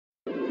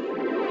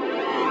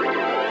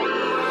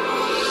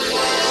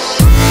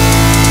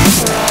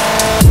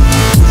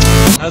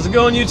How's it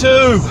going,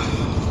 YouTube?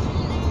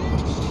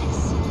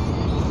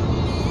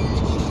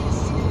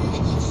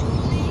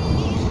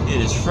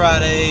 It is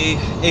Friday,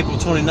 April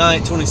 29th,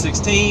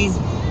 2016.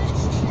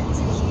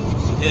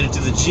 Headed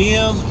to the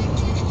gym.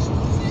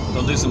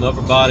 Gonna do some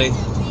upper body.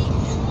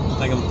 I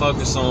think I'm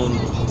focused on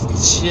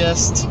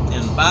chest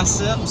and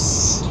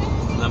biceps.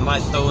 And I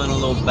might throw in a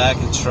little back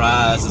and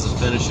tries as a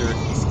finisher.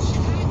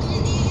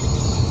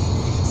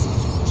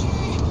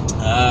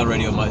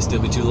 Radio might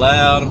still be too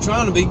loud. I'm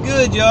trying to be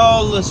good,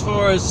 y'all, as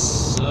far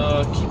as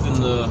keeping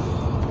the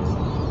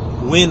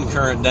wind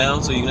current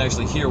down so you can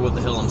actually hear what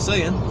the hell I'm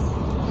saying.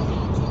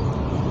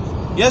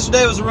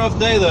 Yesterday was a rough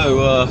day,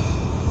 though.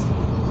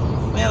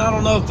 Man, I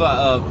don't know if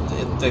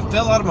they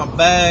fell out of my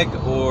bag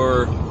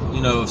or,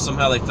 you know, if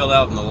somehow they fell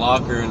out in the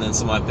locker and then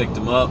somebody picked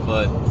them up.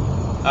 But,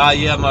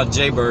 yeah, my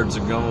Jaybirds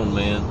are gone,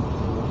 man.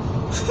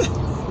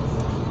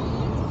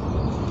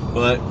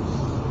 But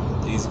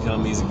easy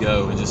come, easy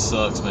go. It just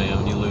sucks, man,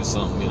 when you lose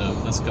something, you know.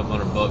 That's a couple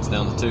 $100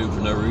 down the tube for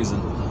no reason.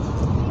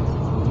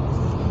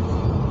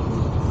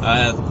 I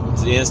had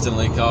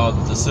instantly called,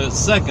 the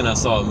second I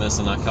saw it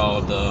missing, I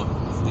called,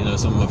 you know,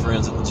 some of my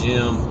friends at the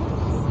gym.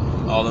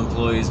 All the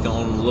employees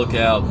going on the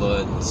lookout,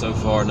 but so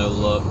far no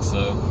luck.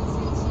 So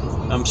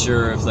I'm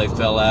sure if they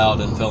fell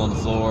out and fell on the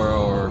floor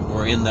or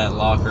were in that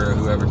locker, or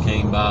whoever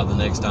came by the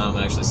next time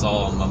and actually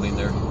saw them, I mean,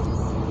 they're,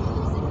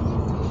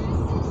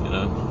 you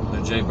know,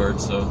 they're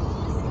Jaybirds, so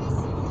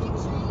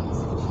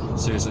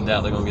seriously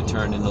doubt they're gonna get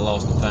turned into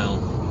lost and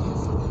found.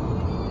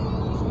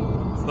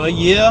 But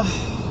yeah,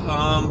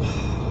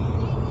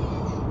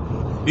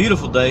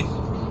 beautiful day,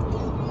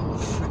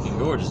 freaking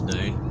gorgeous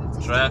day.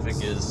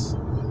 Traffic is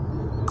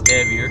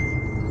heavier.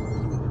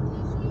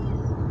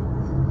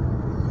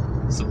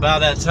 It's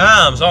about that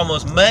time. It's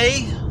almost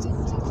May.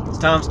 It's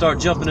time to start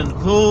jumping in the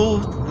pool.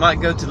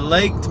 Might go to the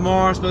lake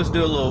tomorrow. I'm supposed to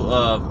do a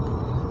little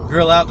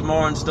grill out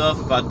tomorrow and stuff.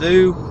 If I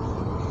do,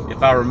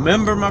 if I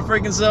remember my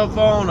freaking cell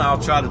phone, I'll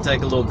try to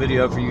take a little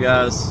video for you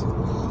guys.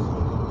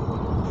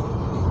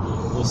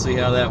 We'll see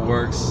how that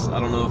works. I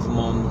don't know if I'm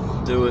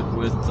gonna do it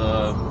with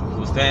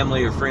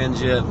family or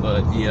friends yet,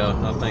 but yeah,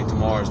 I think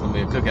tomorrow's gonna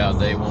be a cookout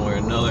day one way or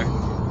another.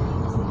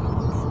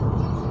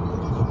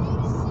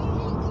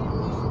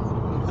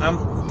 I'm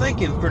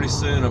thinking pretty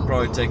soon I'll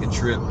probably take a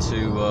trip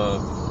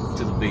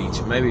to the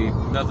beach. Maybe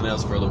nothing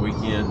else for the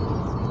weekend,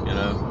 you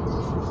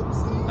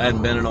know. I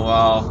hadn't been in a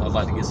while. I'd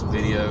like to get some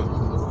video.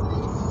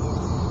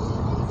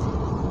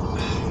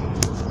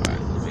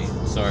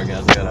 Alright, sorry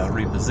guys, I gotta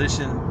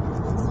reposition.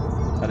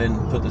 I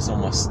didn't put this on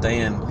my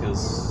stand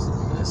because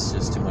it's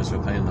just too much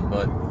of a pain in the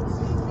butt.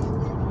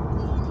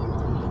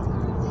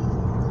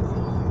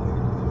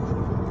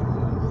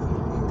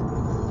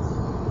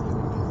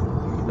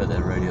 I bet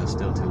that radio's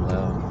still too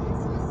loud.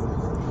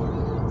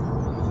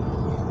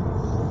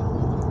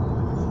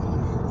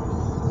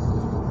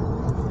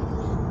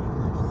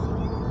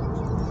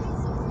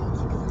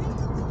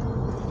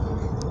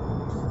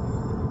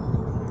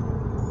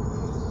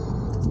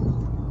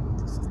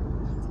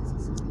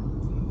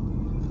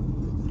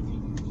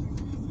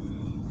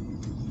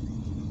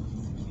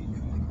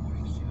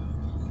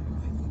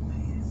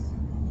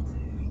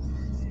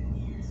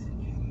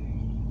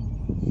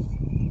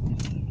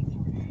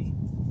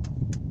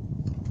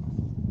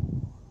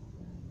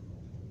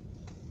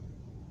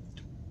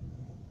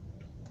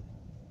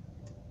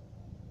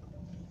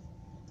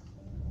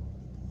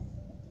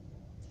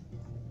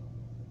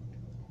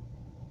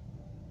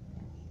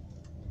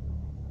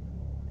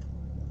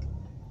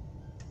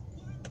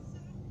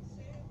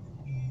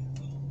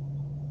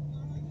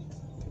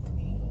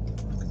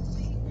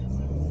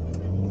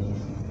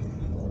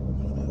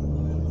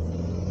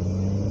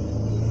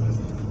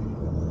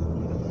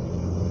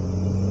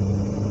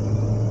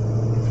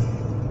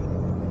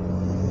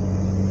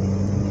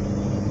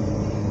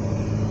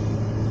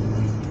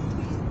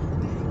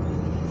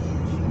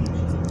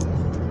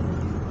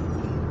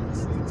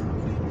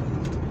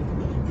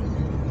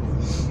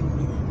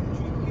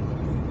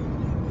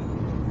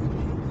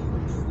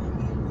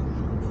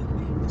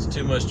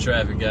 Too much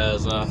traffic,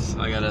 guys.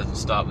 I gotta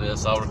stop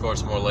this. I'll record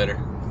some more later.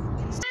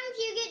 Sometimes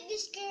you get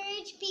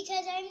discouraged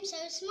because I'm so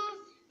small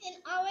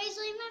and always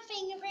leave my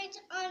fingerprints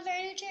on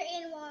furniture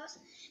and walls.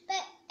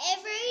 But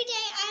every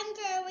day I'm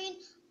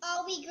growing,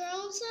 I'll be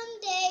grown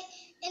someday,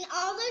 and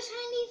all those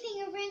tiny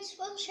fingerprints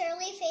will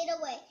surely fade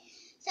away.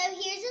 So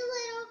here's a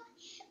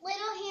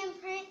little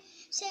handprint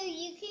so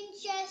you can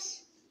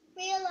just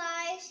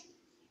realize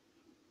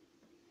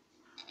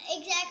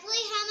exactly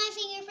how my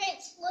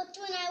fingerprints looked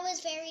when I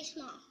was very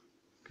small.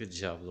 Good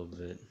job, a little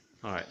bit.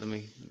 All right, let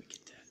me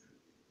get that.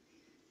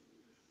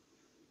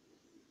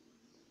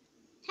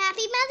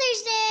 Happy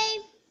Mother's Day!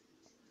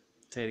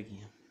 Say it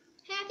again.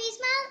 Happy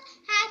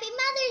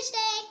Mother's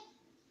Day!